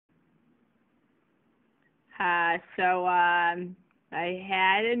I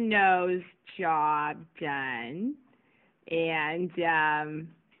had a nose job done, and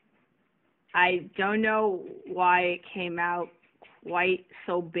I don't know why it came out quite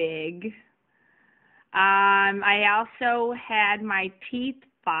so big. I also had my teeth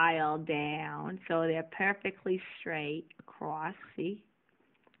filed down, so they're perfectly straight across. See?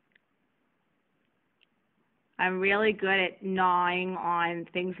 I'm really good at gnawing on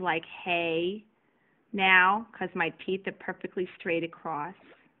things like hay now because my teeth are perfectly straight across.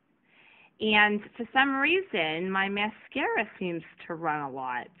 And for some reason, my mascara seems to run a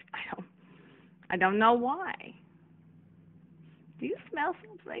lot. I don't know why. Do you smell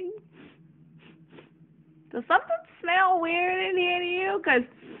something? Does something smell weird in here to you? Because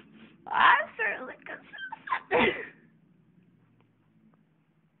I certainly can smell something.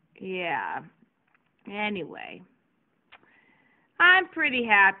 Yeah. Anyway, I'm pretty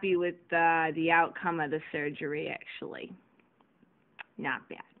happy with the outcome of the surgery, actually. Not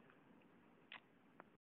bad.